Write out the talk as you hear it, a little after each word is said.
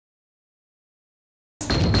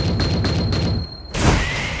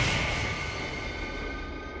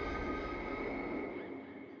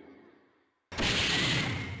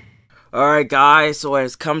Alright guys, so it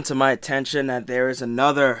has come to my attention that there is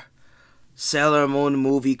another Sailor Moon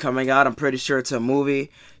movie coming out. I'm pretty sure it's a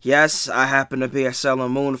movie. Yes, I happen to be a Sailor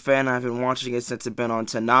Moon fan. I've been watching it since it's been on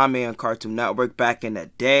Toonami and Cartoon Network back in the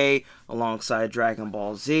day, alongside Dragon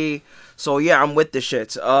Ball Z. So yeah, I'm with the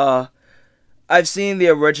shits. I've seen the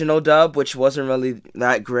original dub, which wasn't really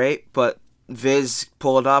that great, but Viz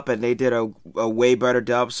pulled up and they did a way better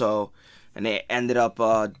dub, and they ended up,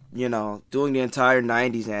 doing the entire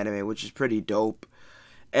 90s anime, which is pretty dope.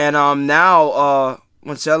 And now,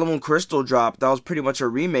 when Sailor Moon Crystal dropped, that was pretty much a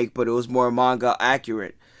remake, but it was more manga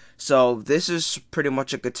accurate. So this is pretty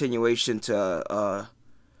much a continuation to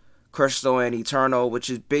Crystal and Eternal, which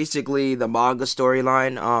is basically the manga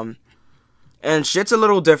storyline. And shit's a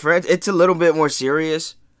little different. It's a little bit more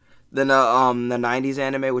serious than the 90s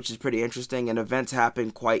anime, which is pretty interesting, and events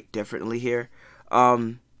happen quite differently here.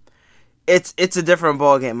 It's a different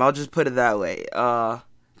ball game. I'll just put it that way.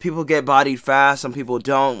 People get bodied fast, some people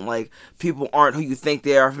don't. Like, people aren't who you think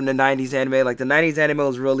they are from the 90s anime. Like, the 90s anime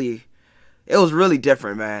was really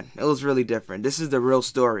different, man. It was really different. This is the real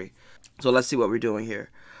story. So let's see what we're doing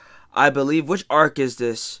here. I believe, which arc is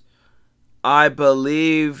this? I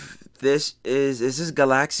believe this is this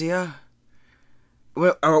Galaxia?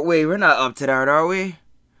 Wait, we're not up to that, are we?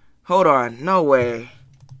 Hold on, no way.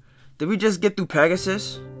 Did we just get through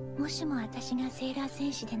Pegasus? もしも私がセーラー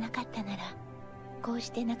戦士でなかったなら、こう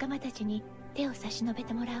して仲間たちに手を差し伸べ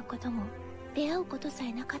てもらうことも、出会うことさ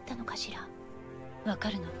えなかったのかしら。わか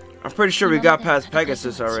るの? I'm pretty sure we got past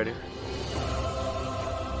Pegasus already.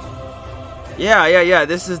 Yeah.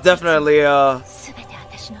 This is definitely the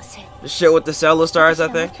shit with the Cellar Stars, I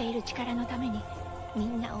think.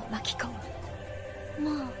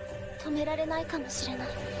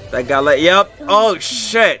 That got let. Yep. Oh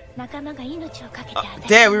shit.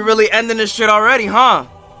 Damn, we really ending this shit already, huh?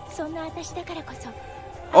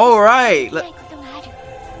 Alright.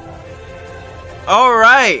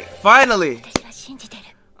 Alright. Finally.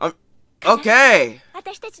 Okay.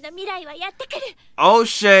 Oh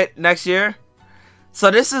shit. Next year.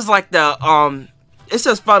 So this is like the it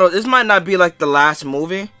says final. This might not be like the last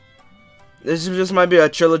movie. This just might be a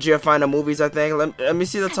trilogy of final movies, I think. Let me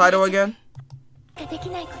see the title again.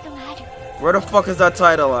 Where the fuck is that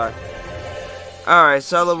title at? Alright,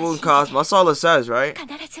 Sailor Moon Cosmos. That's all it says, right?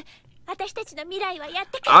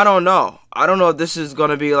 I don't know. I don't know if this is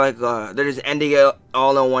gonna be like they're just ending it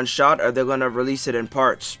all in one shot, or they're gonna release it in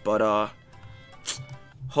parts. But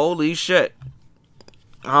holy shit.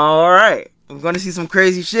 Alright. I'm gonna see some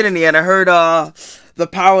crazy shit in the end. I heard the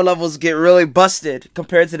power levels get really busted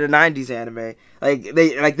compared to the 90s anime.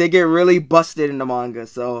 They get really busted in the manga.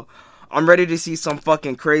 So I'm ready to see some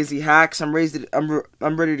fucking crazy hacks. I'm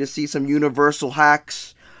ready to see some universal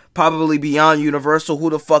hacks. Probably beyond universal. Who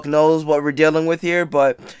the fuck knows what we're dealing with here?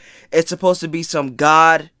 But it's supposed to be some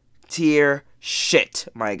god tier shit,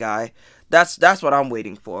 my guy. That's what I'm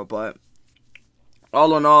waiting for. But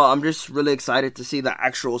all in all, I'm just really excited to see the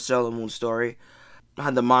actual Sailor Moon story. How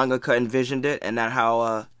the mangaka envisioned it, and that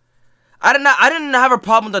how I didn't have a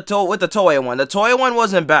problem with the Toei one. The Toei one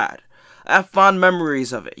wasn't bad. I have fond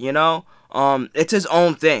memories of it, you know? It's his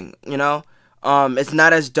own thing, you know? It's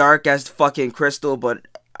not as dark as fucking Crystal, but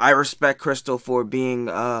I respect Crystal for being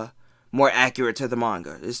more accurate to the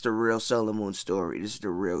manga. It's the real Sailor Moon story. This is the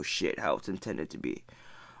real shit, how it's intended to be.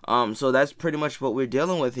 So that's pretty much what we're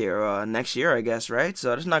dealing with here next year, I guess, right?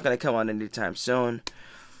 So it's not gonna come out anytime soon.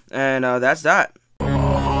 And that's that.